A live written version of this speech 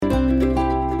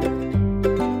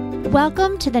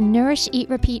Welcome to the Nourish, Eat,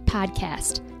 Repeat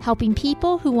podcast, helping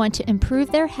people who want to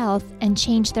improve their health and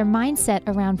change their mindset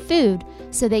around food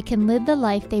so they can live the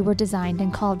life they were designed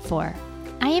and called for.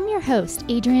 I am your host,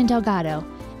 Adrienne Delgado,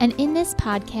 and in this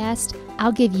podcast,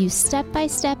 I'll give you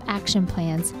step-by-step action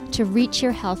plans to reach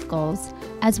your health goals,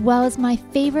 as well as my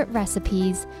favorite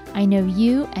recipes I know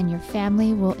you and your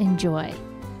family will enjoy.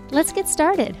 Let's get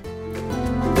started.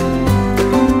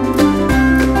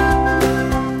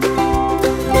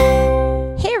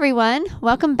 Hey everyone,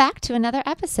 welcome back to another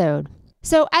episode.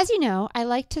 So as you know, I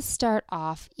like to start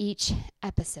off each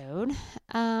episode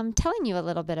telling you a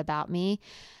little bit about me.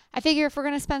 I figure if we're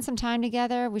going to spend some time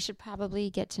together, we should probably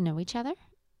get to know each other.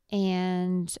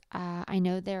 And I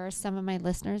know there are some of my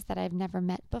listeners that I've never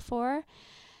met before.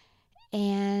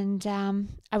 And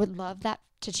I would love that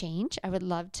to change. I would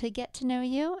love to get to know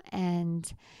you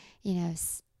and,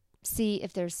 see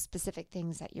if there's specific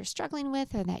things that you're struggling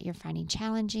with or that you're finding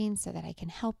challenging so that I can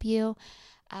help you.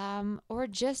 Or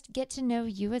just get to know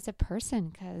you as a person,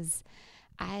 because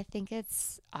I think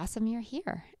it's awesome you're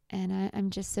here. And I'm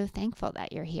just so thankful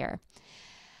that you're here.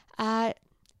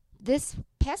 This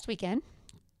past weekend,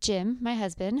 Jim, my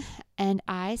husband, and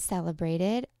I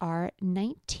celebrated our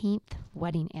 19th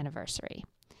wedding anniversary.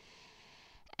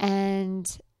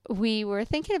 And we were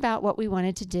thinking about what we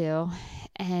wanted to do.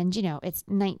 And, it's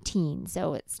 19,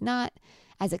 so it's not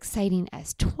as exciting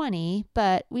as 20,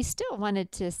 but we still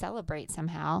wanted to celebrate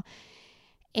somehow.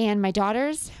 And my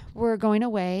daughters were going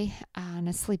away on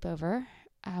a sleepover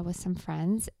with some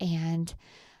friends. And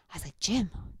I was like, Jim,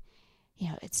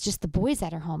 it's just the boys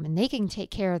that are home and they can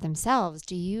take care of themselves.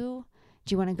 Do you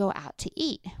want to go out to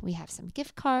eat? We have some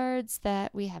gift cards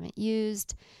that we haven't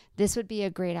used. This would be a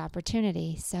great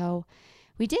opportunity. So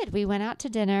we did. We went out to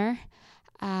dinner.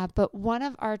 But one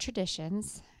of our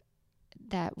traditions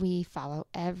that we follow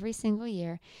every single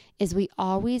year is we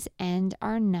always end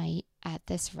our night at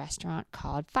this restaurant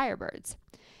called Firebirds.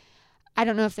 I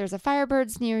don't know if there's a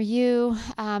Firebirds near you.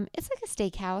 It's like a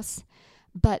steakhouse,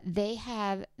 but they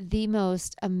have the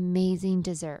most amazing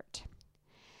dessert.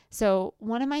 So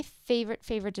one of my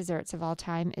favorite desserts of all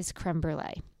time is creme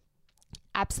brulee.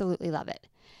 Absolutely love it.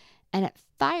 And at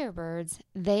Firebirds,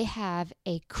 they have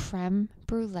a creme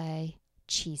brulee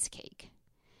cheesecake.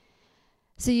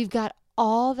 So you've got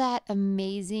all that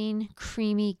amazing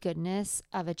creamy goodness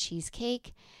of a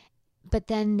cheesecake, but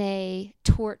then they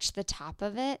torch the top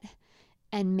of it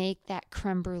and make that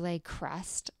creme brulee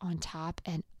crust on top,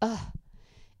 and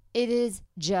it is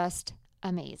just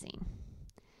amazing.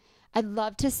 I'd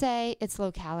love to say it's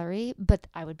low calorie, but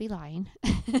I would be lying.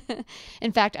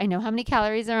 In fact, I know how many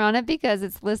calories are on it because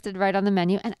it's listed right on the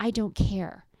menu, and I don't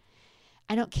care.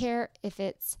 I don't care if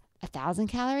it's 1,000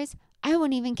 calories. I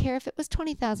wouldn't even care if it was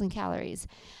 20,000 calories,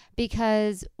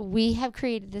 because we have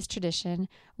created this tradition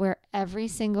where every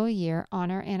single year on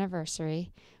our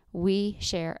anniversary, we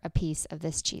share a piece of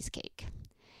this cheesecake.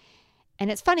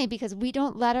 And it's funny because we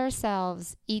don't let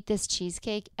ourselves eat this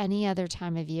cheesecake any other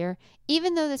time of year,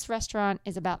 even though this restaurant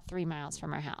is about 3 miles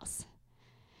from our house.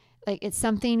 Like, it's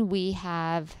something we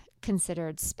have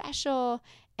considered special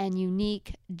and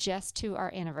unique just to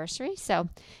our anniversary. So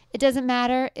it doesn't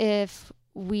matter if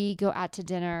we go out to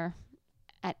dinner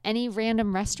at any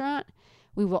random restaurant,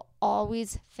 we will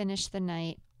always finish the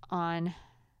night on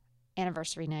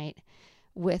anniversary night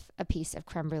with a piece of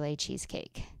creme brulee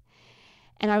cheesecake.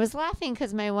 And I was laughing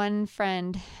because my one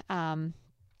friend,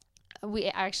 we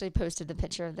actually posted the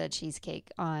picture of the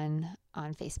cheesecake on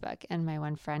Facebook, and my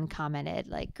one friend commented,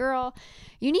 like, girl,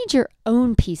 you need your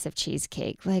own piece of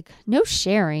cheesecake, like no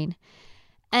sharing.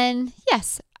 And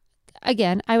yes,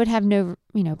 again, I would have no,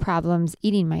 problems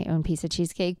eating my own piece of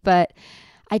cheesecake, but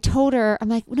I told her, I'm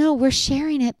like, no, we're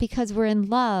sharing it because we're in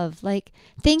love. Like,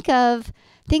 think of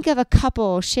a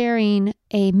couple sharing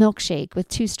a milkshake with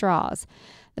 2 straws.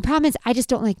 The problem is I just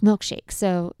don't like milkshakes.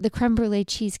 So the creme brulee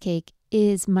cheesecake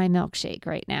is my milkshake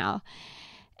right now.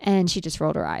 And she just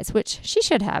rolled her eyes, which she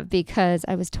should have, because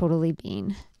I was totally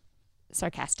being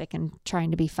sarcastic and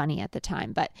trying to be funny at the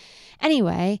time. But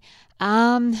anyway,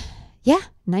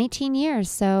 19 years.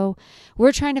 So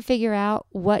we're trying to figure out,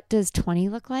 what does 20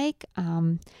 look like?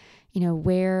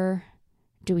 Where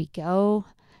do we go?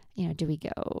 Do we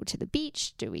go to the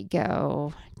beach? Do we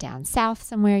go down south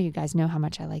somewhere? You guys know how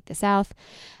much I like the South.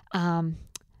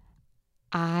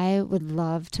 I would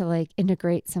love to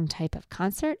integrate some type of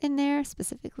concert in there,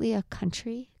 specifically a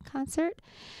country concert.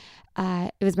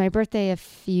 It was my birthday a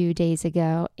few days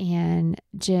ago, and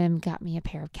Jim got me a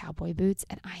pair of cowboy boots,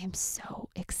 and I am so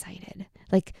excited.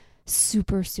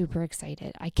 Super, super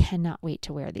excited. I cannot wait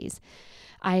to wear these.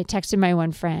 I texted my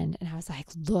one friend and I was like,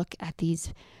 look at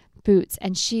these boots,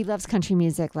 and she loves country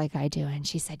music like I do. And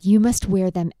she said, "You must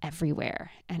wear them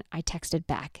everywhere." And I texted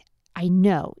back, "I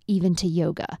know, even to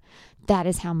yoga. That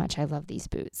is how much I love these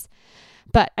boots."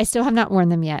 But I still have not worn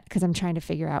them yet because I'm trying to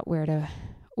figure out where to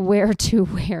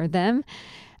wear them.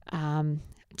 I'm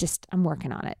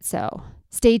working on it. So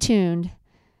stay tuned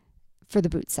for the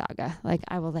boot saga. Like,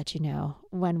 I will let you know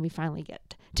when we finally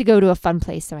get to go to a fun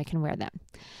place so I can wear them.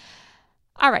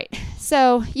 All right.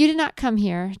 So you did not come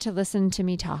here to listen to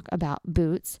me talk about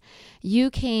boots. You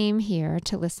came here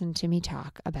to listen to me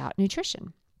talk about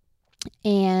nutrition.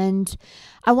 And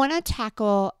I want to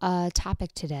tackle a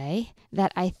topic today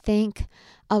that I think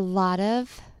a lot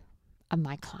of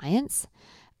my clients,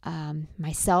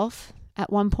 myself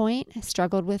at one point,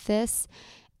 struggled with this,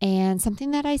 and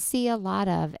something that I see a lot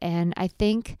of. And I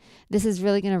think this is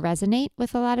really going to resonate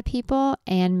with a lot of people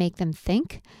and make them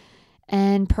think,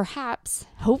 and perhaps,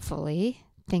 hopefully,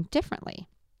 think differently.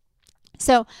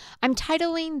 So I'm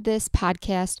titling this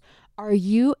podcast, "Are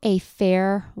You a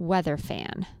Fair Weather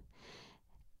Fan?"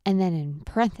 And then in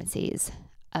parentheses,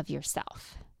 of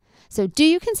yourself. So do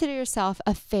you consider yourself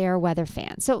a fair weather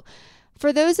fan? So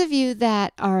for those of you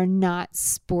that are not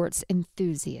sports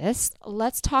enthusiasts,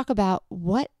 let's talk about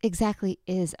what exactly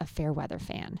is a fair weather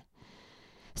fan.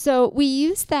 So we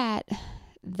use that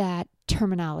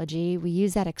terminology, we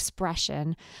use that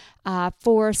expression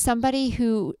for somebody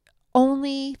who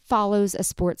only follows a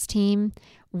sports team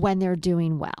when they're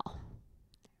doing well,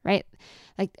 right?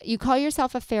 Like, you call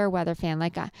yourself a fair weather fan.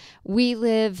 Like, we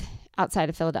live outside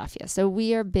of Philadelphia, so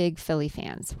we are big Philly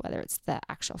fans, whether it's the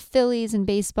actual Phillies in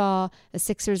baseball, the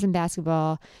Sixers in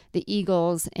basketball, the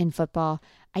Eagles in football.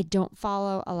 I don't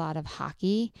follow a lot of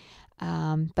hockey,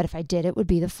 but if I did, it would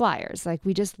be the Flyers. Like,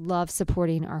 we just love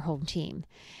supporting our home team.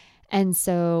 And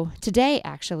so today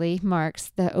actually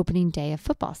marks the opening day of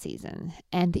football season,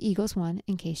 and the Eagles won,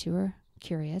 in case you were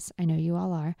curious. I know you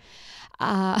all are.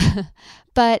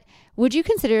 But would you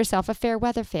consider yourself a fair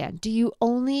weather fan? Do you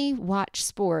only watch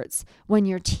sports when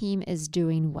your team is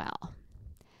doing well?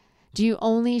 Do you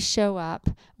only show up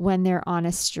when they're on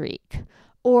a streak?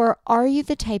 Or are you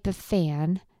the type of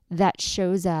fan that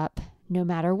shows up no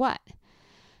matter what?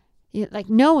 Like,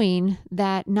 knowing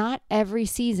that not every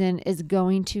season is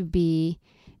going to be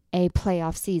a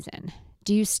playoff season.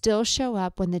 Do you still show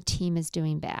up when the team is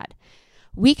doing bad?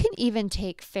 We can even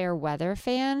take fair weather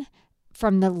fan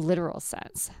from the literal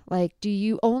sense. Like, do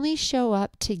you only show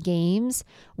up to games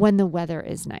when the weather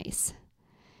is nice?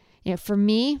 For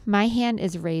me, my hand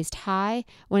is raised high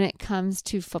when it comes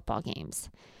to football games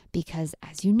because,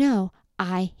 as you know,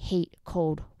 I hate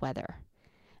cold weather.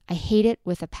 I hate it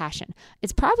with a passion.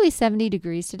 It's probably 70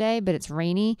 degrees today, but it's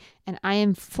rainy, and I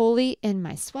am fully in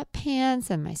my sweatpants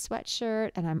and my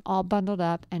sweatshirt, and I'm all bundled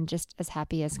up and just as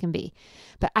happy as can be.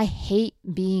 But I hate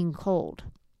being cold.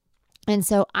 And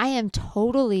so I am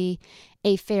totally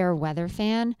a fair weather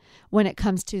fan when it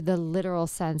comes to the literal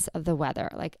sense of the weather.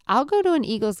 Like, I'll go to an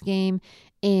Eagles game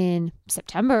in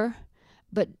September,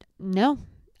 but no,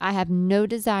 I have no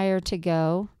desire to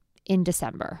go in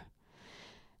December.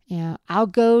 Yeah, I'll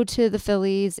go to the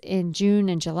Phillies in June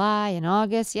and July and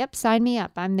August. Yep, sign me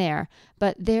up. I'm there.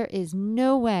 But there is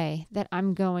no way that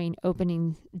I'm going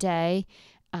opening day,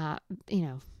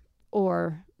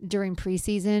 or during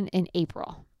preseason in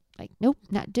April. Like, nope,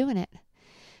 not doing it.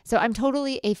 So I'm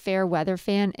totally a fair weather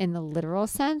fan in the literal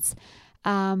sense.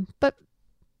 But,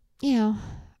 am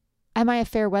I a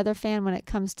fair weather fan when it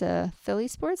comes to Philly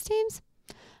sports teams?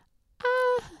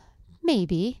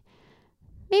 Maybe.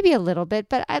 Maybe a little bit,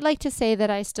 but I'd like to say that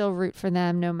I still root for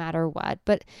them no matter what.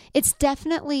 But it's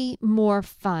definitely more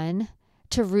fun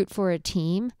to root for a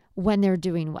team when they're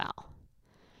doing well,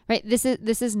 right? This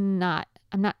is not,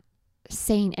 I'm not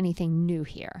saying anything new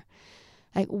here.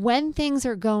 Like, when things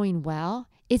are going well,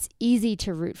 it's easy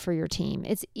to root for your team.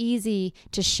 It's easy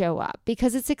to show up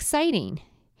because it's exciting.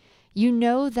 You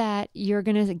know that you're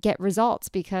going to get results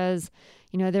because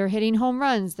they're hitting home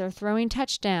runs, they're throwing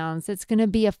touchdowns. It's going to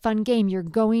be a fun game. You're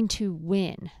going to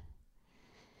win.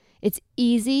 It's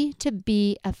easy to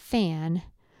be a fan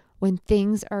when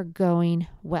things are going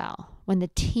well, when the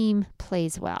team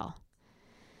plays well.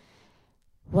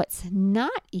 What's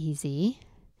not easy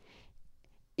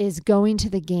is going to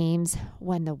the games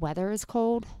when the weather is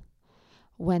cold,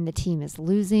 when the team is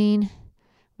losing,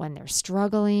 when they're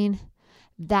struggling.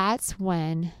 That's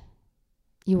when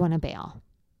you want to bail.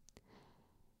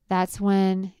 That's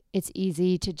when it's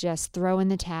easy to just throw in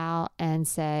the towel and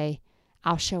say,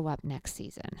 I'll show up next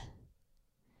season.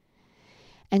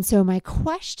 And so my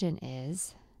question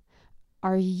is,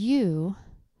 are you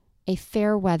a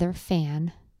fair weather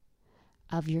fan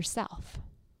of yourself?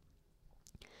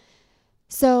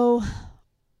 So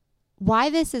why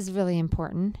this is really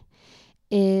important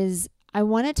is I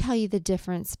want to tell you the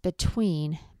difference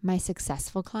between my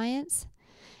successful clients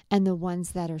and the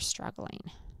ones that are struggling.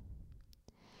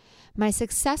 My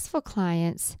successful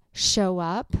clients show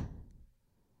up,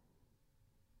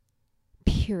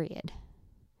 period.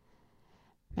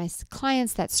 My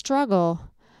clients that struggle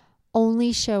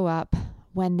only show up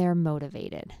when they're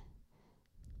motivated.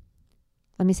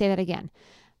 Let me say that again.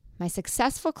 My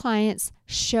successful clients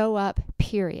show up,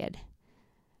 period.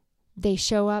 They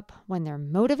show up when they're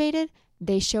motivated.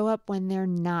 They show up when they're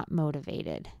not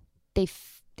motivated.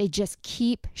 They just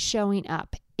keep showing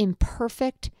up,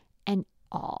 imperfect and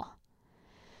all.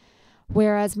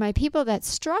 Whereas my people that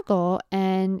struggle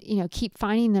and, keep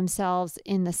finding themselves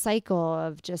in the cycle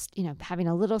of just, having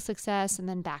a little success and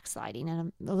then backsliding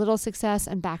and a little success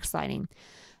and backsliding.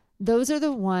 Those are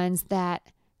the ones that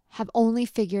have only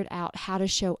figured out how to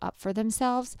show up for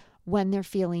themselves when they're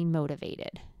feeling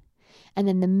motivated. And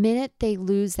then the minute they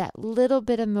lose that little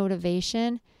bit of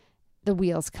motivation, the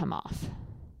wheels come off.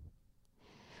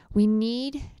 We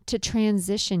need to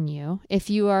transition you if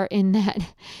you are in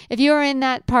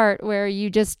that part where you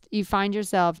find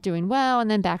yourself doing well and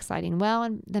then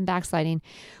backsliding,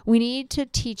 We need to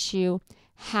teach you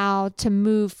how to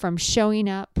move from showing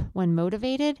up when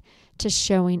motivated to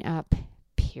showing up,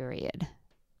 period.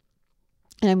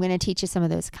 And I'm going to teach you some of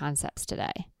those concepts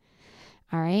today.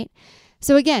 All right.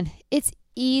 So again, it's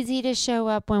easy to show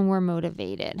up when we're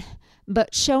motivated,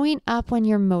 but showing up when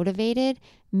you're motivated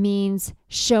means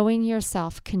showing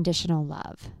yourself conditional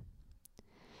love,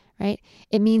 right?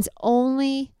 It means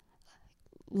only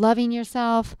loving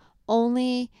yourself,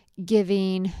 only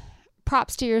giving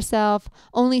props to yourself,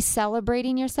 only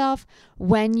celebrating yourself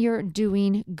when you're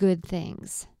doing good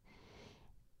things.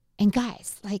 And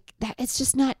guys, like that, it's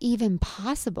just not even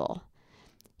possible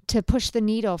to push the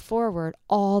needle forward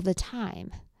all the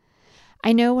time.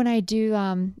 I know when I do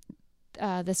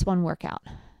this one workout,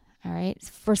 all right,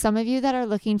 for some of you that are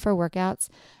looking for workouts,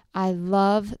 I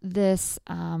love this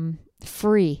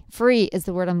free is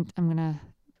the word I'm going to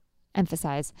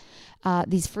emphasize.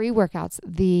 These free workouts.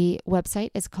 The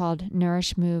website is called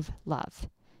Nourish Move Love,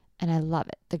 and I love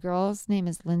it. The girl's name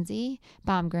is Lindsay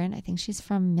Baumgren. I think she's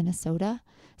from Minnesota,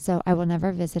 so I will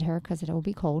never visit her because it will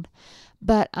be cold.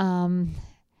 But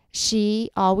she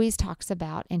always talks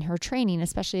about in her training,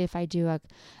 especially if I do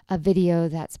a video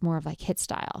that's more of like HIIT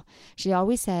style, she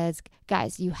always says,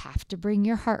 guys, you have to bring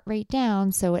your heart rate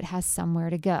down so it has somewhere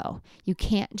to go. You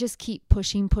can't just keep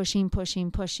pushing.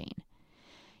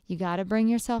 You got to bring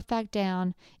yourself back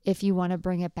down if you want to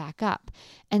bring it back up.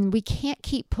 And we can't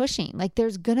keep pushing. Like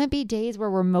there's going to be days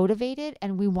where we're motivated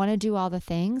and we want to do all the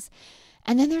things.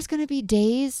 And then there's going to be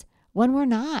days when we're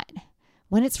not.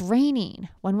 When it's raining,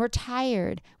 when we're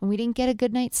tired, when we didn't get a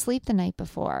good night's sleep the night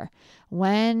before,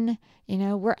 when,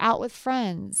 we're out with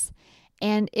friends.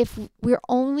 And if we're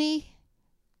only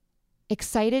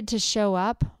excited to show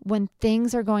up when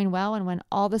things are going well and when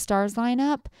all the stars line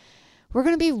up, we're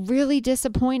going to be really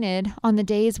disappointed on the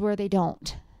days where they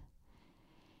don't.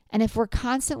 And if we're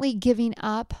constantly giving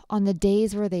up on the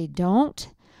days where they don't,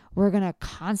 we're going to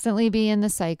constantly be in the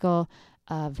cycle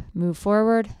of move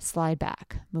forward, slide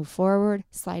back, move forward,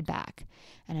 slide back.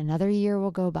 And another year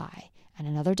will go by and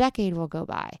another decade will go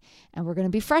by and we're going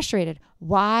to be frustrated.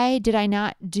 Why did I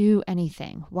not do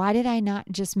anything? Why did I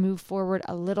not just move forward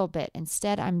a little bit?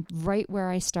 Instead, I'm right where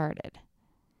I started.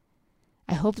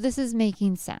 I hope this is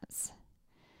making sense.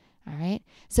 All right.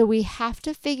 So we have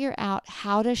to figure out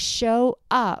how to show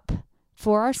up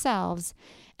for ourselves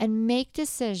and make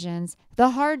decisions,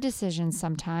 the hard decisions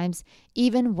sometimes,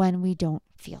 even when we don't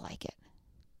feel like it.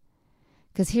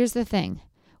 Because here's the thing,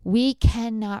 we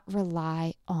cannot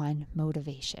rely on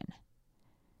motivation.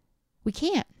 We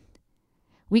can't.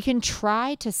 We can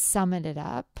try to summon it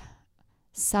up.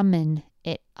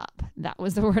 That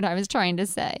was the word I was trying to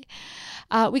say.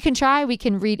 We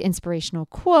can read inspirational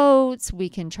quotes. We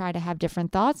can try to have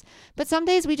different thoughts, but some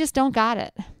days we just don't got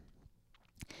it.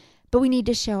 But we need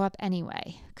to show up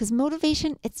anyway because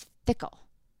motivation, it's fickle.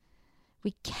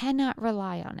 We cannot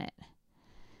rely on it.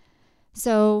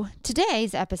 So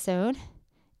today's episode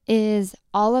is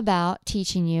all about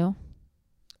teaching you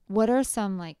what are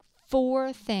some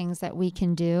 4 things that we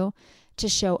can do to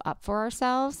show up for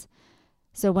ourselves.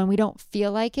 So when we don't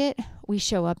feel like it, we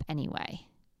show up anyway.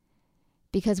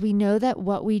 Because we know that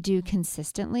what we do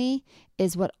consistently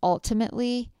is what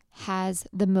ultimately has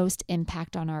the most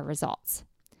impact on our results.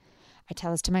 I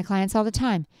tell this to my clients all the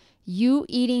time. You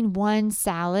eating one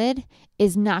salad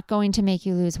is not going to make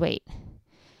you lose weight.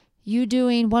 You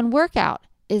doing one workout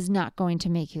is not going to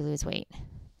make you lose weight.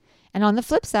 And on the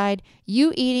flip side,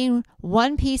 you eating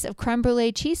one piece of creme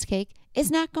brulee cheesecake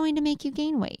is not going to make you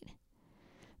gain weight.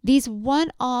 These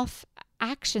one-off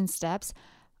action steps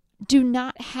do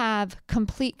not have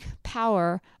complete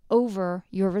power over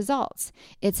your results.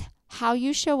 It's how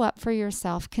you show up for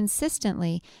yourself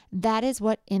consistently. That is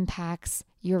what impacts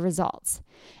your results.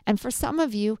 And for some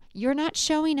of you, you're not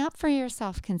showing up for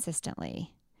yourself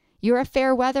consistently. You're a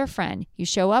fair weather friend. You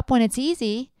show up when it's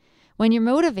easy, when you're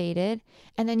motivated,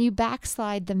 and then you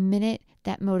backslide the minute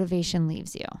that motivation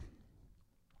leaves you.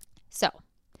 So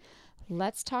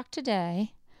let's talk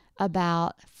today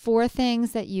about 4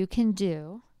 things that you can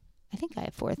do. I think I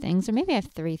have 4 things, or maybe I have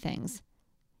 3 things.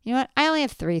 You know what? I only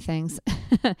have 3 things.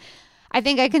 I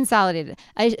think I consolidated.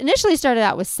 I initially started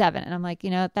out with 7, and I'm like,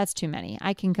 that's too many.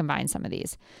 I can combine some of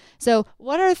these. So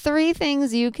what are 3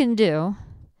 things you can do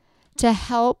to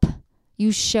help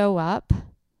you show up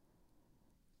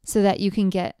so that you can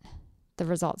get the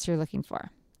results you're looking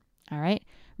for? All right.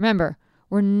 Remember,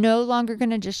 we're no longer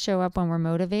going to just show up when we're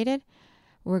motivated.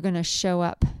 We're going to show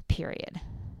up, period.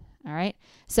 All right.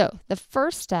 So the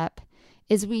first step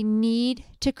is we need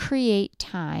to create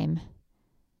time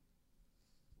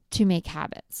to make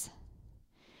habits.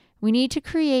 We need to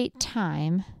create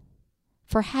time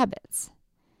for habits.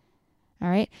 All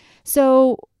right.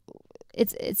 So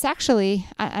it's actually,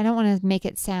 I don't want to make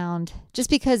it sound, just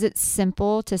because it's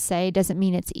simple to say doesn't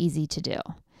mean it's easy to do.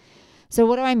 So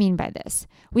what do I mean by this?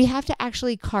 We have to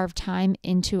actually carve time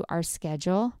into our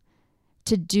schedule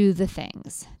to do the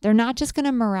things. They're not just going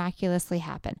to miraculously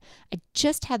happen. I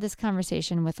just had this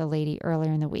conversation with a lady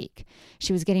earlier in the week.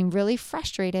 She was getting really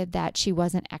frustrated that she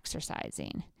wasn't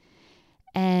exercising.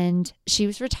 And she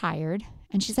was retired.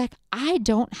 And she's like, I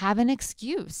don't have an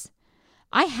excuse.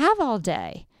 I have all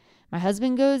day. My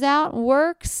husband goes out and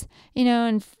works,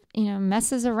 and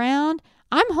messes around.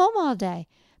 I'm home all day.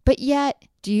 But yet,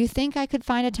 do you think I could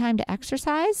find a time to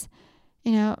exercise?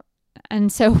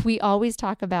 And so we always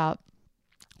talk about,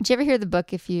 did you ever hear the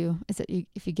book, if you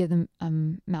give them a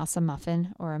mouse a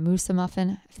muffin or a moose a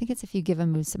muffin? I think it's if you give a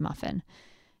moose a muffin.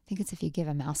 I think it's if you give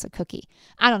a mouse a cookie.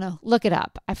 I don't know. Look it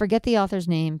up. I forget the author's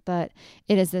name, but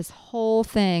it is this whole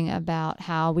thing about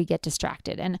how we get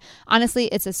distracted. And honestly,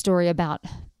 it's a story about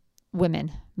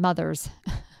women, mothers,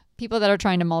 people that are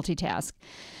trying to multitask.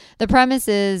 The premise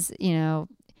is,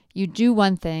 you do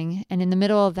one thing, and in the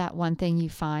middle of that one thing, you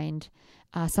find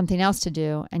something else to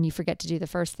do, and you forget to do the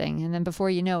first thing. And then before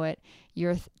you know it,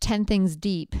 you're 10 things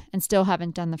deep and still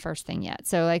haven't done the first thing yet.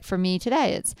 So like for me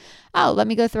today, it's, let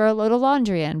me go throw a load of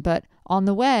laundry in. But on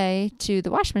the way to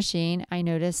the wash machine, I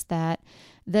noticed that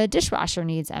the dishwasher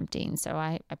needs emptying. So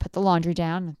I put the laundry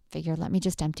down and figured, let me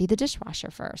just empty the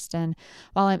dishwasher first. And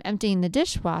while I'm emptying the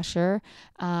dishwasher,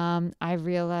 I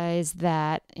realized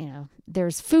that,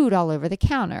 there's food all over the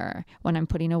counter when I'm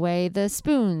putting away the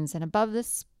spoons, and above the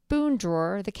spoon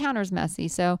drawer, the counter's messy.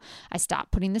 So I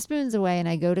stop putting the spoons away and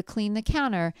I go to clean the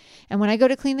counter. And when I go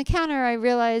to clean the counter, I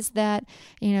realize that,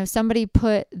 somebody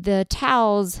put the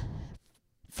towels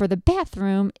for the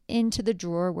bathroom into the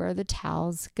drawer where the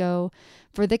towels go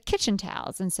for the kitchen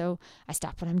towels. And so I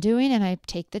stop what I'm doing and I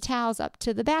take the towels up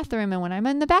to the bathroom. And when I'm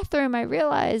in the bathroom, I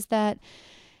realize that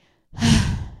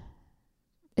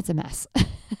it's a mess.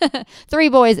 3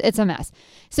 boys, it's a mess.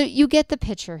 So you get the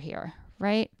picture here,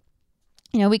 right?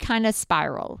 We kind of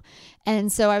spiral.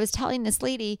 And so I was telling this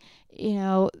lady,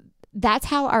 that's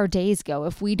how our days go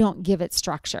if we don't give it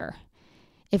structure.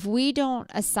 If we don't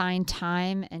assign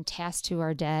time and tasks to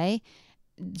our day,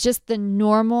 just the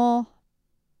normal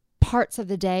parts of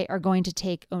the day are going to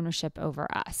take ownership over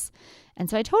us. And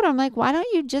so I told her, I'm like, why don't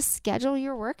you just schedule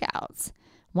your workouts?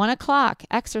 1:00,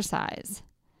 exercise,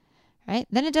 right?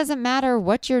 Then it doesn't matter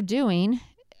what you're doing.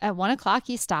 At 1:00,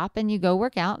 you stop and you go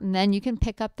work out, and then you can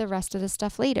pick up the rest of the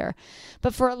stuff later.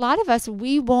 But for a lot of us,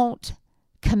 we won't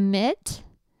commit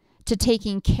to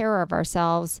taking care of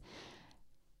ourselves.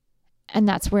 And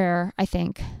that's where I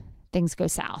think things go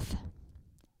south,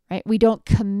 right? We don't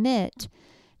commit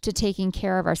to taking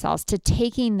care of ourselves, to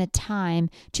taking the time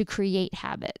to create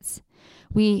habits.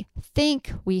 We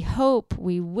think, we hope,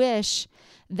 we wish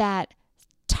that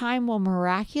time will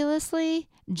miraculously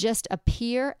just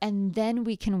appear and then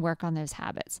we can work on those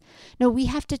habits. No, we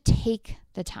have to take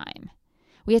the time.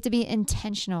 We have to be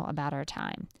intentional about our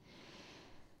time.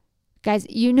 Guys,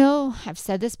 I've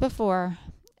said this before,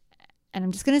 and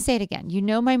I'm just going to say it again.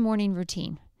 My morning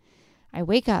routine. I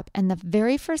wake up and the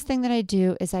very first thing that I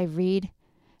do is I read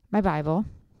my Bible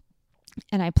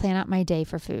and I plan out my day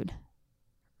for food,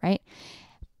 right?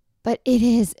 But it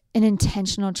is an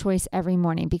intentional choice every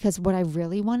morning, because what I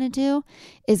really want to do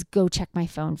is go check my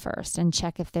phone first and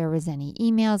check if there was any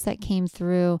emails that came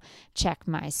through, check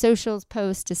my socials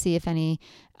post to see if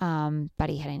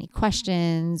anybody had any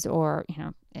questions, or,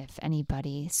 if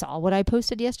anybody saw what I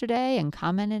posted yesterday and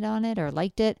commented on it or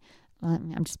liked it.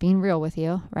 I'm just being real with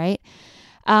you, right?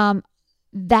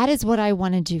 That is what I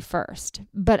want to do first.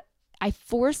 But I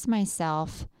force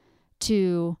myself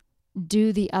to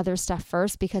do the other stuff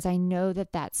first, because I know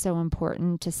that that's so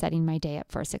important to setting my day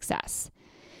up for success.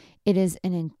 It is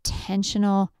an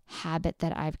intentional habit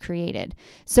that I've created.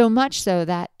 So much so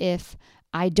that if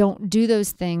I don't do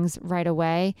those things right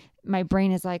away, my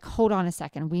brain is like, hold on a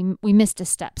second, we missed a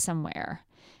step somewhere.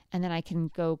 And then I can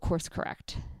go course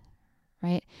correct,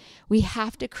 right? We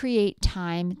have to create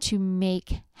time to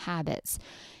make habits.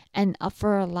 And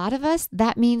for a lot of us,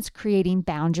 that means creating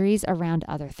boundaries around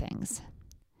other things.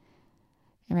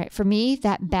 All right. For me,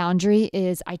 that boundary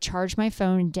is I charge my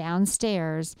phone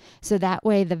downstairs, so that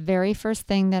way the very first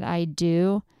thing that I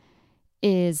do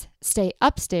is stay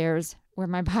upstairs where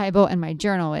my Bible and my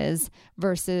journal is,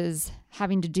 versus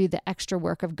having to do the extra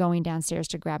work of going downstairs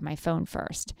to grab my phone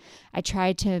first. I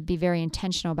try to be very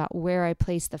intentional about where I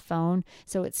place the phone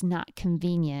so it's not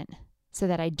convenient, so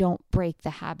that I don't break the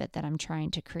habit that I'm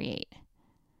trying to create.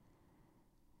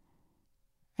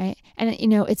 Right? And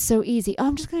it's so easy. Oh,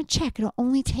 I'm just going to check. It'll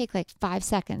only take like 5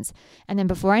 seconds. And then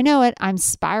before I know it, I'm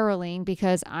spiraling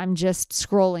because I'm just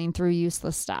scrolling through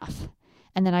useless stuff.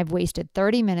 And then I've wasted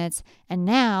 30 minutes. And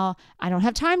now I don't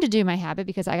have time to do my habit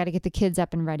because I got to get the kids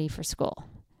up and ready for school.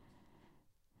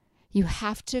 You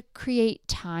have to create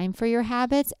time for your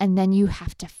habits, and then you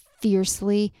have to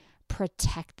fiercely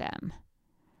protect them,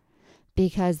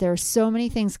 because there are so many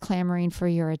things clamoring for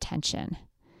your attention.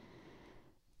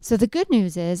 So the good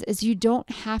news is you don't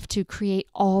have to create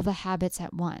all the habits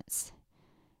at once.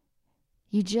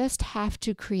 You just have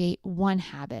to create one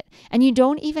habit. And you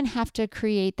don't even have to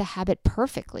create the habit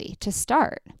perfectly to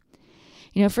start.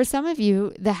 For some of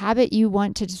you, the habit you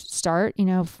want to start,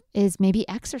 is maybe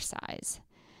exercise.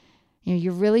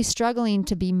 You're really struggling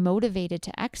to be motivated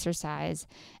to exercise.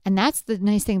 And that's the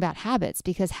nice thing about habits,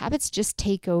 because habits just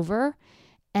take over.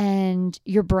 And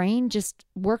your brain just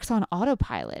works on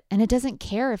autopilot, and it doesn't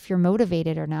care if you're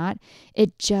motivated or not.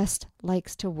 It just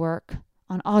likes to work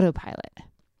on autopilot.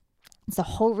 It's the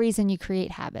whole reason you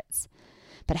create habits.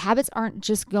 But habits aren't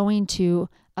just going to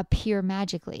appear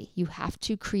magically. You have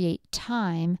to create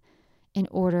time in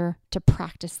order to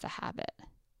practice the habit.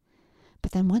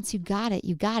 But then once you got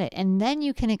it, and then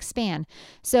you can expand.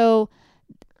 So,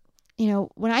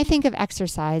 when I think of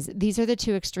exercise, these are the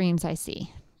two extremes I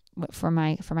see for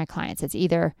my clients. It's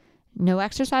either no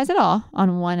exercise at all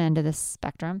on one end of the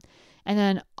spectrum, and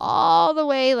then all the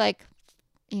way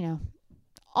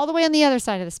all the way on the other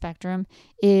side of the spectrum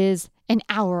is an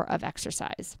hour of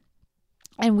exercise.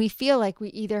 And we feel like we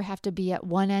either have to be at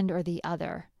one end or the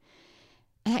other.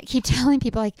 And I keep telling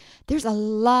people, there's a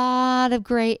lot of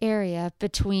gray area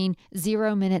between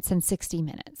 0 minutes and 60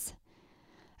 minutes.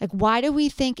 Why do we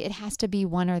think it has to be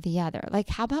one or the other?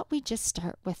 How about we just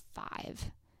start with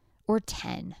 5 or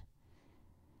 10,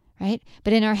 right?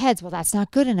 But in our heads, that's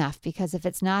not good enough, because if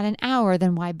it's not an hour,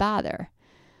 then why bother?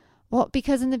 Well,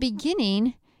 because in the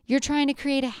beginning, you're trying to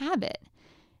create a habit.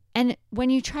 And when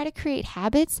you try to create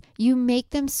habits, you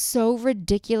make them so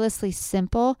ridiculously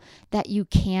simple that you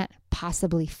can't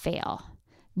possibly fail.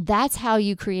 That's how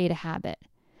you create a habit.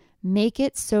 Make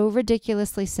it so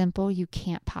ridiculously simple you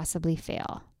can't possibly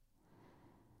fail.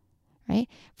 Right?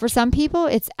 For some people,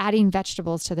 it's adding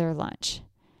vegetables to their lunch.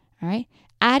 All right?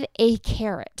 Add a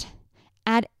carrot.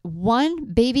 Add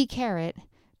one baby carrot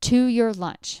to your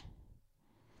lunch.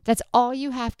 That's all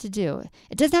you have to do.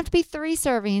 It doesn't have to be 3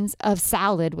 servings of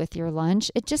salad with your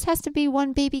lunch. It just has to be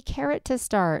one baby carrot to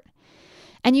start.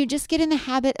 And you just get in the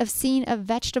habit of seeing a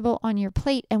vegetable on your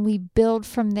plate, and we build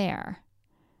from there.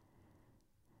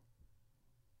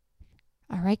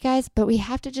 All right, guys, but we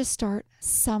have to just start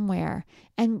somewhere.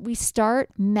 And we start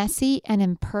messy and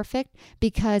imperfect,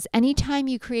 because anytime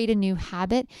you create a new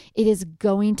habit, it is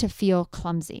going to feel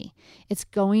clumsy. It's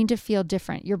going to feel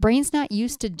different. Your brain's not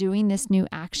used to doing this new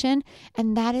action,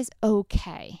 and that is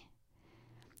okay.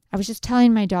 I was just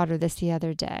telling my daughter this the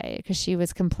other day, because she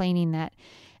was complaining that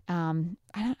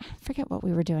I forget what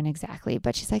we were doing exactly,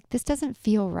 but she's like, this doesn't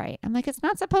feel right. I'm like, it's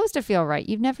not supposed to feel right.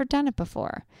 You've never done it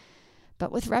before.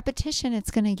 But with repetition,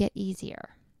 it's going to get easier.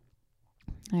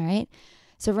 All right.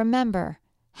 So remember,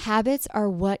 habits are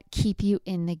what keep you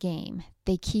in the game.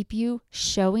 They keep you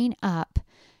showing up,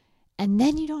 and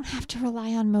then you don't have to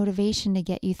rely on motivation to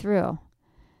get you through.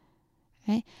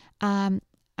 Okay.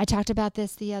 I talked about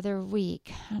this the other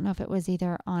week. I don't know if it was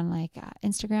either on like an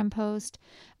Instagram post,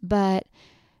 but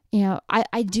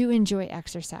I do enjoy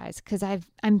exercise because I've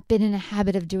been in a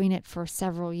habit of doing it for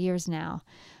several years now.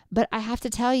 But I have to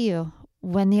tell you,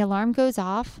 when the alarm goes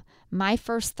off, my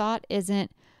first thought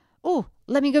isn't, oh,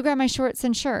 let me go grab my shorts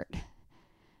and shirt.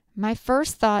 My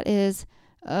first thought is,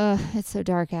 it's so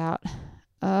dark out.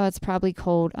 Oh, it's probably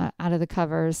cold out of the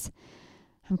covers.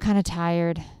 I'm kind of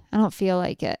tired. I don't feel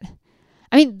like it.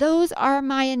 I mean, those are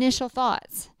my initial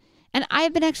thoughts. And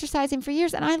I've been exercising for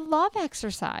years and I love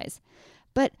exercise.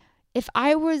 But if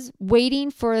I was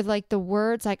waiting for like the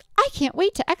words like, I can't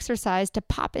wait to exercise to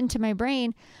pop into my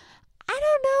brain, I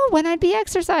don't know when I'd be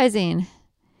exercising.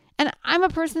 And I'm a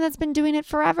person that's been doing it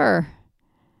forever.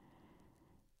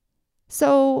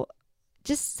 So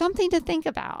just something to think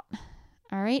about.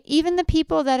 All right. Even the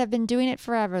people that have been doing it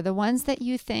forever, the ones that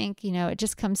you think, it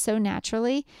just comes so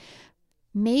naturally,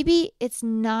 maybe it's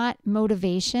not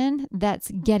motivation that's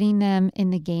getting them in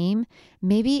the game.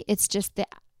 Maybe it's just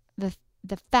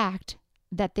the fact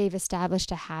that they've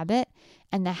established a habit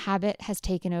and the habit has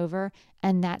taken over,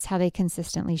 and that's how they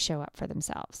consistently show up for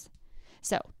themselves.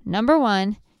 So, number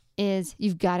one is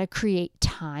you've got to create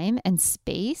time and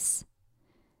space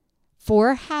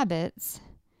for habits.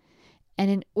 And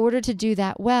in order to do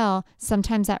that well,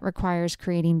 sometimes that requires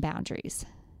creating boundaries.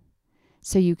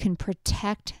 So you can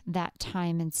protect that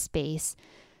time and space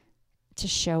to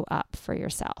show up for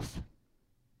yourself.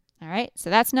 All right,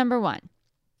 so that's number one.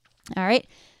 All right,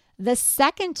 the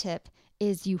second tip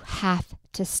is you have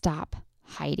to stop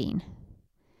hiding.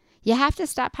 You have to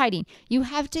stop hiding. You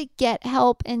have to get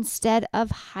help instead of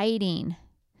hiding.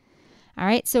 All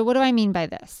right, so what do I mean by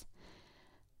this?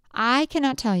 I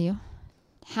cannot tell you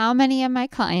how many of my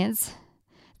clients,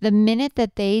 the minute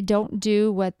that they don't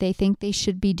do what they think they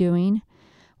should be doing,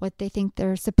 what they think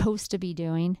they're supposed to be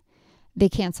doing, they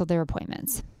cancel their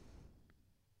appointments.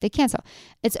 They cancel.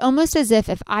 It's almost as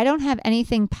if I don't have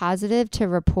anything positive to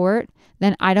report,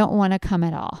 then I don't want to come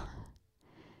at all.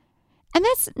 And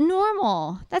that's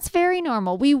normal. That's very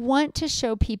normal. We want to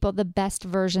show people the best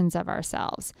versions of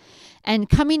ourselves. And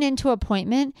coming into an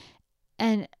appointment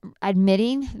and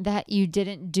admitting that you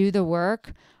didn't do the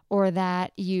work or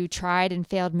that you tried and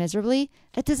failed miserably,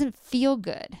 that doesn't feel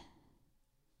good.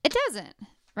 It doesn't,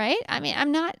 right? I mean,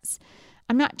 I'm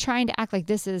not trying to act like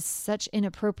this is such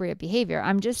inappropriate behavior.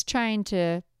 I'm just trying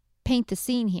to paint the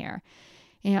scene here.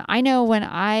 I know when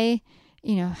I,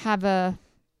 have a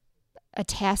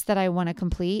task that I want to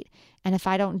complete, and if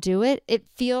I don't do it, it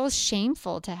feels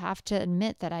shameful to have to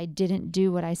admit that I didn't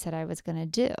do what I said I was going to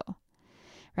do.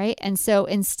 Right? And so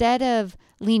instead of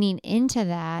leaning into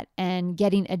that and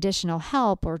getting additional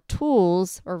help or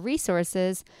tools or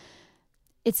resources,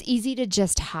 it's easy to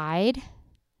just hide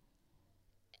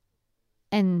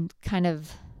and kind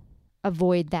of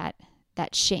avoid that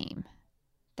shame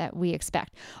that we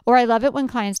expect. Or I love it when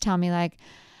clients tell me like,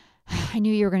 I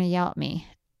knew you were going to yell at me.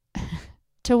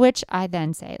 To which I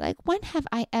then say, like, when have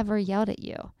I ever yelled at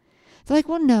you? They're like,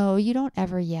 well, no, you don't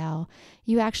ever yell.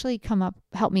 You actually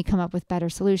help me come up with better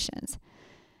solutions.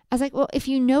 I was like, well, if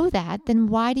you know that, then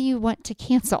why do you want to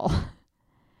cancel?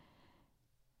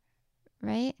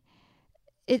 Right?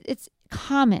 It's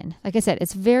common. Like I said,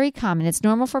 it's very common. It's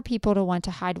normal for people to want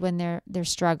to hide when they're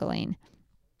struggling,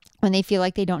 when they feel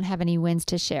like they don't have any wins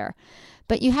to share.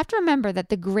 But you have to remember that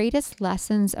the greatest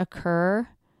lessons occur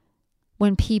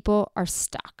when people are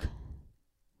stuck.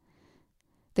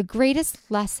 The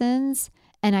greatest lessons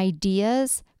and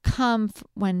ideas come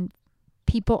when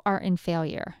people are in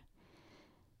failure.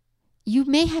 You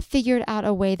may have figured out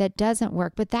a way that doesn't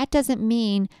work, but that doesn't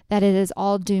mean that it is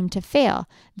all doomed to fail.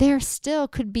 There still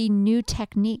could be new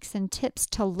techniques and tips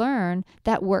to learn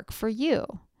that work for you.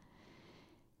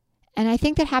 And I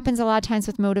think that happens a lot of times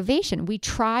with motivation. We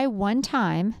try one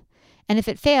time, and if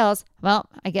it fails, well,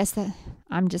 I guess that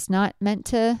I'm just not meant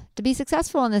to be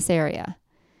successful in this area.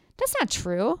 That's not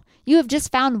true. You have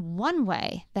just found one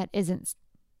way that isn't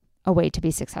a way to be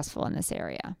successful in this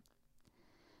area.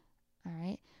 All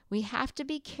right. We have to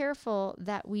be careful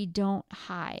that we don't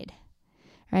hide,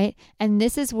 right? And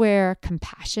this is where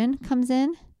compassion comes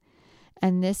in.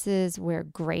 And this is where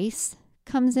grace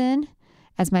comes in.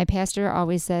 As my pastor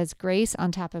always says, grace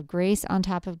on top of grace on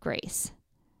top of grace,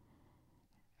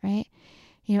 right?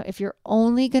 If you're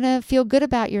only going to feel good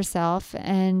about yourself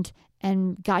and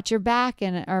got your back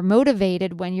and are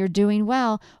motivated when you're doing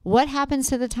well, what happens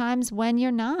to the times when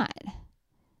you're not?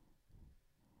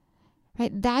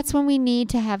 Right? That's when we need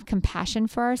to have compassion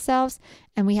for ourselves,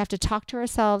 and we have to talk to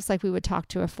ourselves like we would talk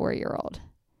to a 4-year-old.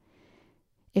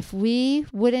 If we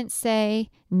wouldn't say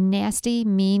nasty,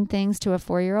 mean things to a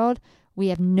 4-year-old, we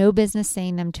have no business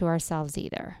saying them to ourselves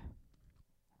either.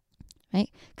 Right?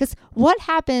 Because what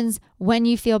happens when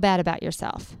you feel bad about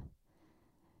yourself?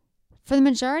 For the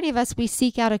majority of us, we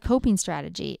seek out a coping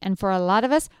strategy. And for a lot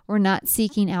of us, we're not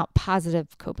seeking out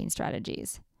positive coping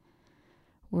strategies.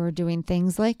 We're doing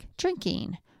things like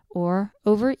drinking or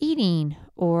overeating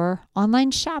or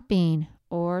online shopping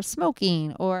or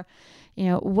smoking or,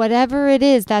 whatever it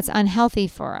is that's unhealthy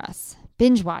for us.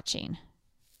 Binge watching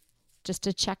just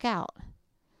to check out.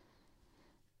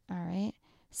 All right.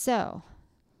 So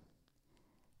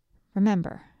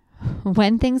remember,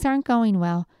 when things aren't going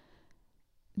well,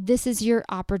 this is your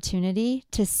opportunity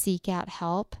to seek out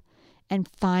help and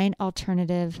find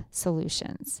alternative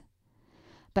solutions.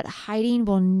 But hiding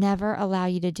will never allow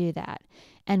you to do that.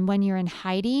 And when you're in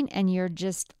hiding and you're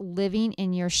just living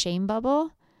in your shame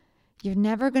bubble, you're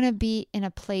never going to be in a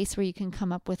place where you can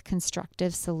come up with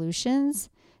constructive solutions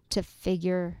to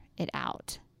figure it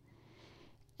out.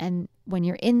 And when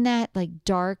you're in that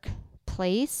dark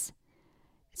place,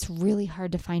 it's really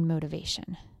hard to find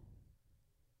motivation.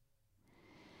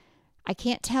 I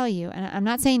can't tell you, and I'm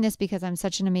not saying this because I'm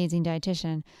such an amazing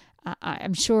dietitian.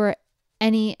 I'm sure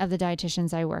any of the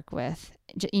dietitians I work with,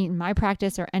 in my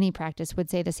practice or any practice, would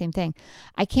say the same thing.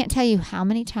 I can't tell you how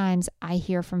many times I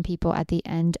hear from people at the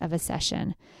end of a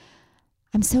session,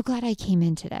 I'm so glad I came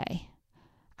in today.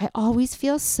 I always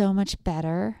feel so much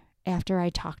better after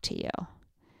I talk to you.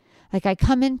 I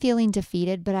come in feeling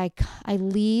defeated, but I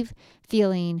leave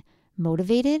feeling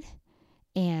motivated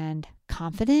and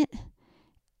confident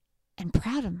and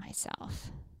proud of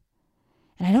myself.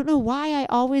 And I don't know why I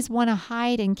always want to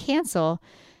hide and cancel.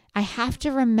 I have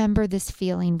to remember this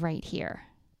feeling right here.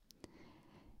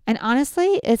 And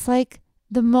honestly, it's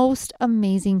the most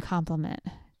amazing compliment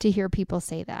to hear people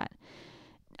say that.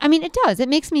 I mean, it does. It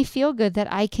makes me feel good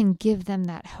that I can give them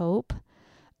that hope,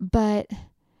 but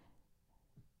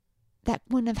that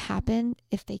wouldn't have happened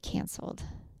if they canceled.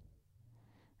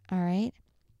 All right.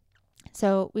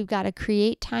 So we've got to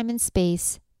create time and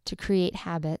space to create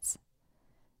habits.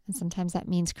 And sometimes that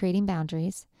means creating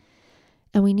boundaries.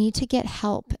 And we need to get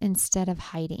help instead of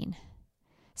hiding.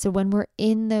 So when we're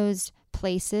in those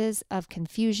places of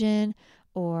confusion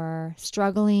or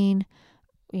struggling,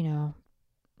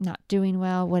 not doing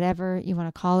well, whatever you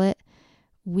want to call it,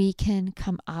 we can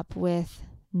come up with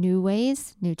new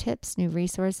ways, new tips, new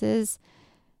resources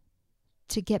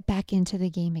to get back into the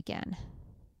game again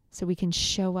so we can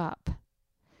show up.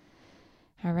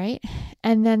 All right.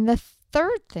 And then the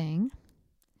third thing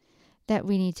that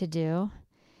we need to do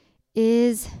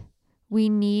is we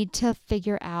need to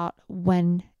figure out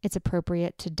when it's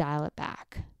appropriate to dial it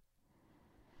back.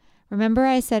 Remember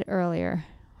I said earlier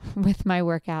with my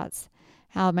workouts,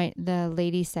 how the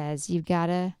lady says, you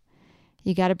gotta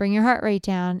bring your heart rate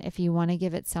down if you want to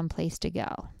give it some place to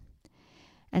go.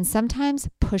 And sometimes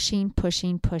pushing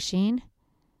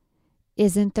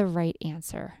isn't the right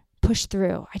answer. Push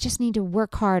through. I just need to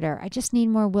work harder. I just need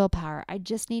more willpower. I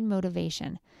just need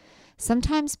motivation.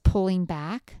 Sometimes pulling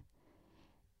back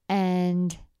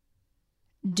and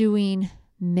doing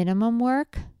minimum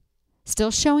work, still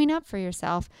showing up for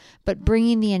yourself, but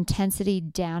bringing the intensity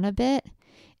down a bit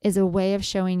is a way of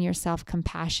showing yourself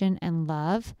compassion and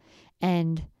love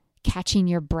and catching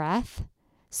your breath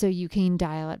so you can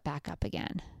dial it back up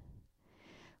again.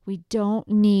 We don't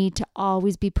need to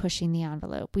always be pushing the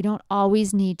envelope. We don't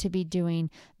always need to be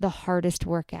doing the hardest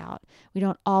workout. We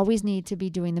don't always need to be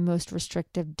doing the most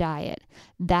restrictive diet.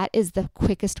 That is the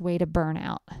quickest way to burn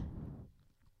out.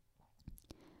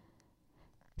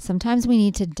 Sometimes we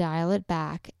need to dial it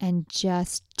back and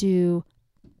just do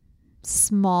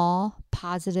small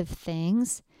positive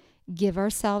things. Give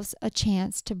ourselves a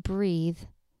chance to breathe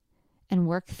and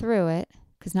work through it,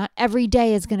 because not every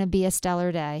day is going to be a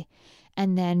stellar day,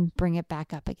 and then bring it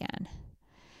back up again.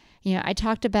 I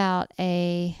talked about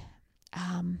this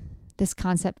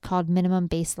concept called minimum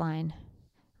baseline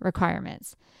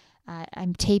requirements. I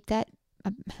taped that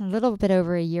a little bit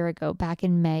over a year ago, back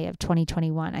in May of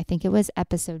 2021. I think it was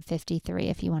episode 53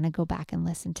 if you want to go back and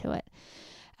listen to it.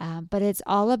 But it's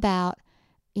all about,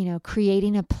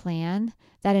 creating a plan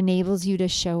that enables you to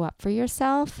show up for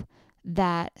yourself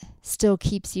that still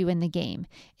keeps you in the game.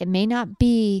 It may not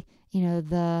be,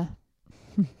 the,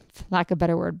 for lack of a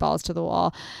better word, balls to the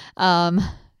wall,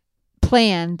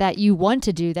 plan that you want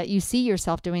to do, that you see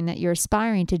yourself doing, that you're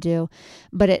aspiring to do,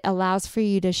 but it allows for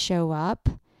you to show up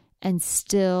and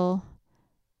still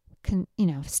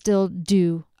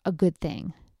do a good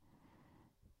thing.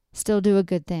 Still do a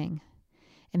good thing.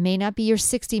 It may not be your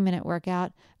 60-minute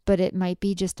workout, but it might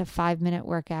be just a 5-minute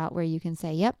workout where you can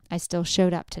say, yep, I still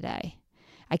showed up today.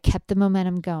 I kept the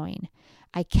momentum going.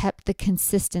 I kept the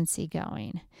consistency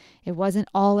going. It wasn't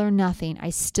all or nothing. I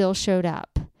still showed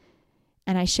up.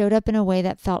 And I showed up in a way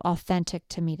that felt authentic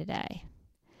to me today.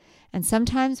 And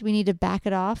sometimes we need to back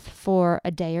it off for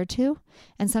a day or two.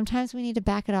 And sometimes we need to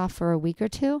back it off for a week or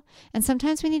two. And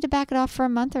sometimes we need to back it off for a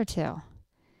month or two.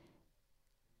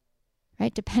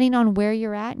 Right? Depending on where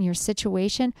you're at and your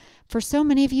situation. For so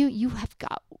many of you, you have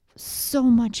got so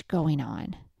much going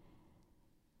on.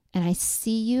 And I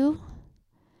see you.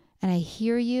 And I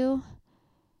hear you.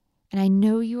 And I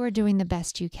know you are doing the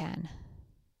best you can.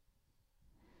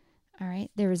 All right.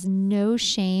 There is no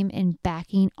shame in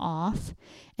backing off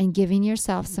and giving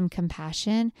yourself some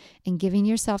compassion and giving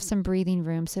yourself some breathing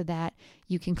room so that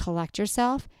you can collect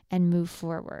yourself and move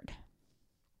forward.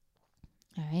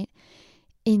 All right.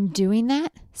 In doing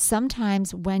that,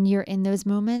 sometimes when you're in those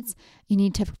moments, you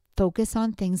need to focus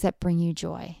on things that bring you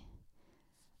joy.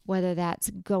 Whether that's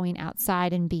going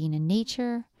outside and being in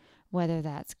nature, whether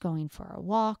that's going for a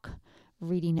walk,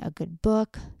 reading a good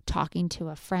book, talking to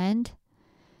a friend.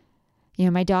 You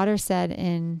know, my daughter said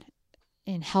in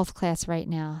health class right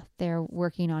now, they're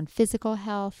working on physical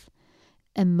health,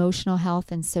 emotional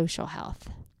health, and social health.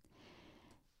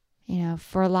 You know,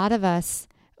 for a lot of us,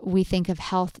 we think of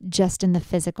health just in the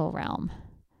physical realm.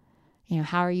 You know,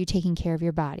 how are you taking care of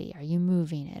your body? Are you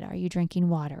moving it? Are you drinking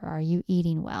water? Are you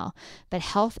eating well? But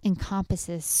health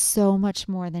encompasses so much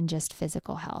more than just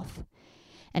physical health.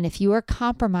 And if you are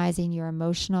compromising your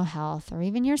emotional health or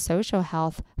even your social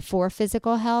health for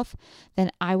physical health,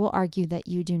 then I will argue that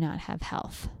you do not have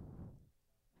health.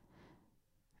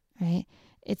 Right?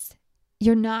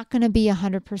 You're not going to be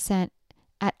 100%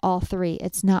 at all three.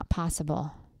 It's not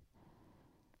possible.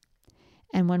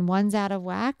 And when one's out of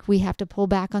whack, we have to pull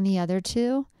back on the other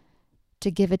two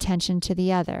to give attention to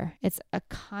the other. It's a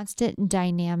constant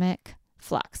dynamic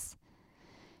flux.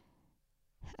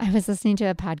 I was listening to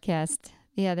a podcast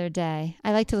the other day.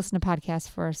 I like to listen to podcasts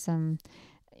for some,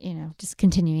 just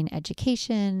continuing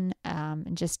education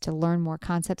and just to learn more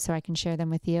concepts so I can share them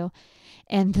with you.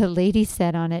 And the lady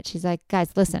said on it, she's like,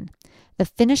 guys, listen, the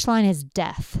finish line is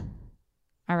death.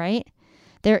 All right?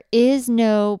 There is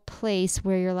no place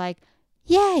where you're like,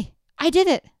 yay, I did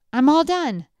it. I'm all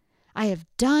done. I have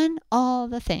done all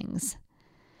the things,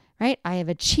 right? I have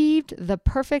achieved the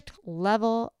perfect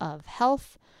level of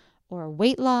health or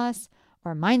weight loss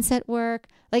or mindset work.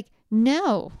 Like,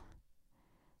 no.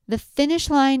 The finish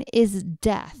line is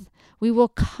death. We will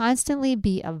constantly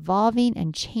be evolving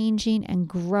and changing and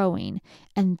growing.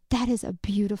 And that is a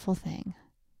beautiful thing.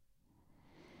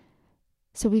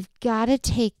 So we've got to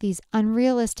take these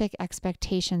unrealistic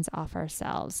expectations off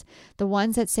ourselves. The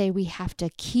ones that say we have to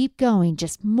keep going,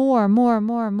 just more.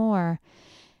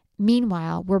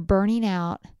 Meanwhile, we're burning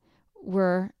out.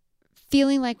 We're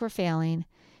feeling like we're failing.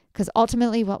 Because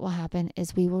ultimately what will happen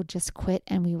is we will just quit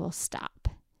and we will stop.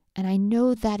 And I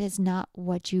know that is not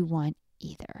what you want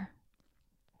either.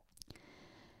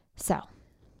 So,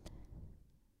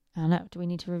 I don't know. Do we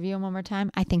need to review them one more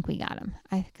time? I think we got them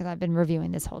because I've been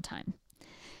reviewing this whole time.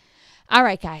 All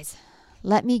right, guys.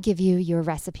 Let me give you your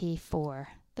recipe for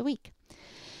the week.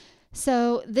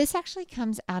 So this actually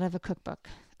comes out of a cookbook.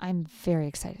 I'm very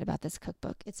excited about this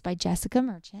cookbook. It's by Jessica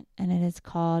Merchant, and it is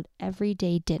called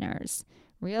Everyday Dinners.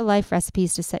 Real life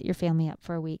recipes to set your family up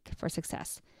for a week for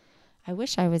success. I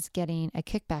wish I was getting a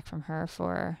kickback from her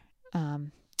for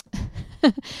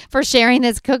for sharing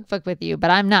this cookbook with you, but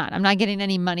I'm not. I'm not getting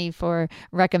any money for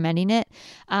recommending it.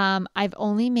 I've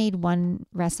only made one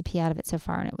recipe out of it so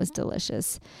far, and it was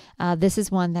delicious. This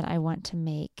is one that I want to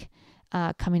make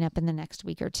coming up in the next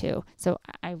week or two. So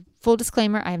full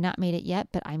disclaimer, I have not made it yet,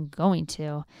 but I'm going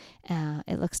to.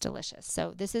 It looks delicious.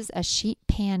 So this is a sheet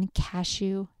pan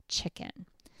cashew chicken.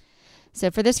 So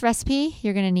for this recipe,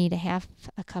 you're going to need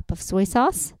a cup of soy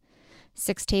sauce,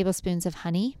 6 tablespoons of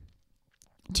honey,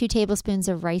 2 tablespoons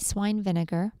of rice wine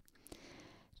vinegar,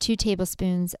 2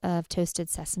 tablespoons of toasted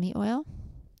sesame oil,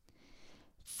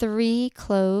 3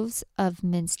 cloves of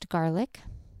minced garlic,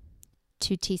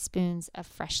 2 teaspoons of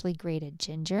freshly grated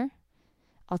ginger.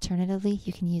 Alternatively,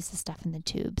 you can use the stuff in the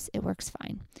tubes. It works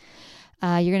fine.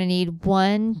 You're going to need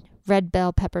 1 red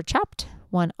bell pepper chopped,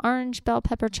 1 orange bell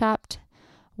pepper chopped,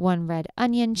 1 red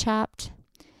onion chopped,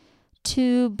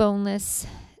 2 boneless,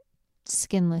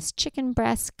 skinless chicken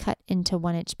breasts cut into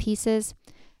 1-inch pieces.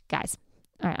 Guys,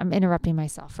 all right, I'm interrupting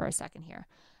myself for a second here.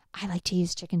 I like to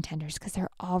use chicken tenders because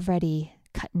they're already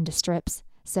cut into strips.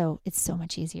 So it's so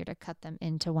much easier to cut them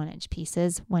into 1-inch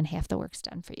pieces when half the work's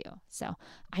done for you. So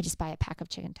I just buy a pack of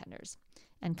chicken tenders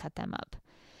and cut them up.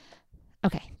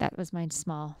 Okay, that was my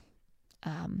small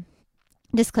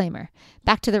disclaimer.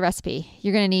 Back to the recipe.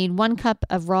 You're going to need 1 cup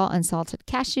of raw unsalted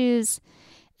cashews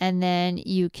And then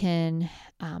you can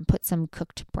put some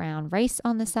cooked brown rice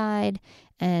on the side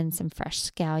and some fresh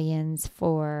scallions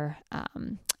for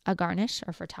a garnish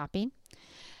or for topping.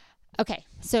 Okay,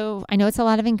 so I know it's a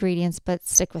lot of ingredients, but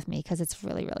stick with me because it's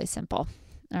really, really simple.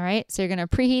 All right, so you're going to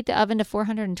preheat the oven to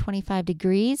 425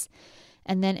 degrees.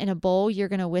 And then in a bowl, you're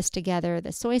going to whisk together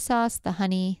the soy sauce, the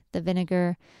honey, the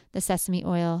vinegar, the sesame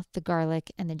oil, the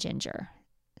garlic, and the ginger.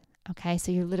 Okay,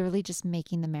 so you're literally just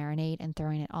making the marinade and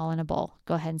throwing it all in a bowl.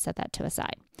 Go ahead and set that to a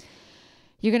side.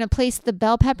 You're going to place the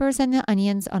bell peppers and the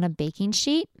onions on a baking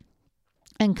sheet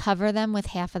and cover them with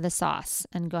half of the sauce.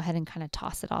 And go ahead and kind of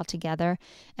toss it all together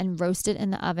and roast it in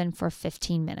the oven for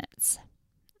 15 minutes.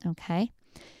 Okay.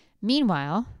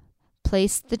 Meanwhile,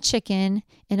 place the chicken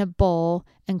in a bowl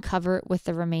and cover it with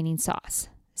the remaining sauce.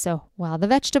 So while the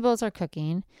vegetables are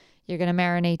cooking, you're going to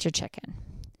marinate your chicken.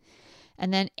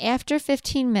 And then after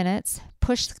 15 minutes,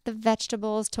 push the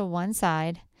vegetables to one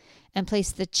side and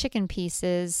place the chicken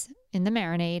pieces in the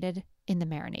marinade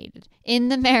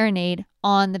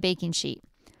on the baking sheet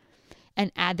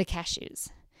and add the cashews.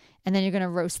 And then you're going to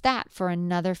roast that for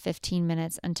another 15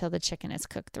 minutes until the chicken is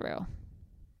cooked through.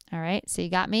 All right, so you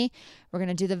got me? We're going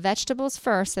to do the vegetables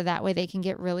first so that way they can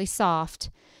get really soft.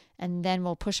 And then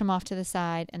we'll push them off to the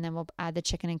side and then we'll add the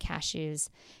chicken and cashews.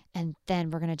 And then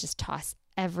we're going to just toss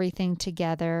everything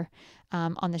together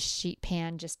on the sheet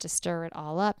pan just to stir it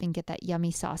all up and get that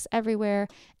yummy sauce everywhere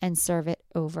and serve it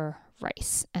over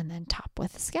rice and then top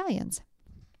with scallions.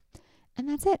 And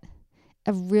that's it.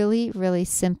 A really, really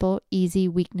simple, easy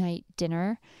weeknight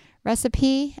dinner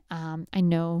recipe. I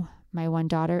know my one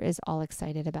daughter is all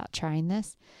excited about trying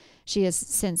this. She is,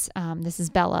 since this is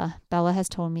Bella. Bella has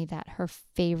told me that her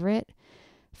favorite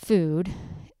food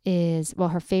is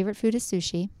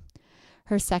sushi.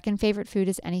 Her second favorite food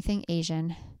is anything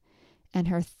Asian. And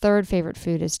her third favorite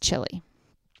food is chili.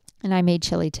 And I made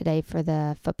chili today for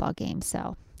the football game.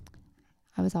 So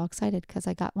I was all excited because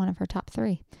I got one of her top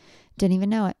 3. Didn't even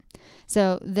know it.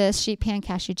 So this sheet pan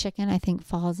cashew chicken, I think,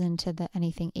 falls into the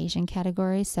anything Asian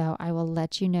category. So I will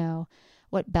let you know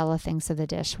what Bella thinks of the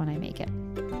dish when I make it.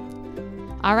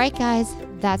 All right, guys,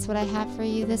 that's what I have for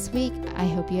you this week. I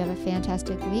hope you have a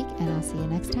fantastic week, and I'll see you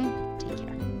next time. Take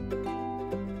care.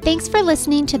 Thanks for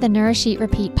listening to the Nourish Eat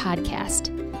Repeat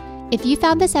podcast. If you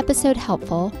found this episode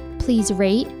helpful, please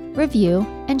rate, review,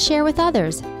 and share with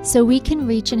others so we can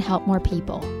reach and help more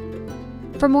people.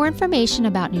 For more information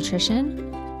about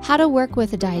nutrition, how to work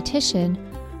with a dietitian,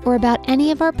 or about any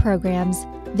of our programs,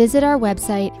 visit our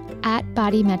website at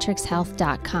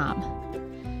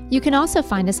bodymetricshealth.com. You can also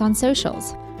find us on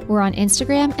socials. We're on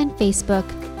Instagram and Facebook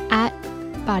at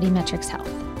Bodymetrics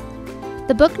Health.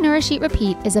 The book Nourish Eat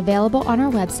Repeat is available on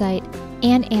our website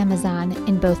and Amazon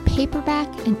in both paperback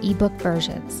and ebook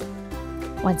versions.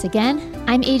 Once again,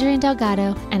 I'm Adrienne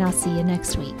Delgado, and I'll see you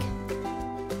next week.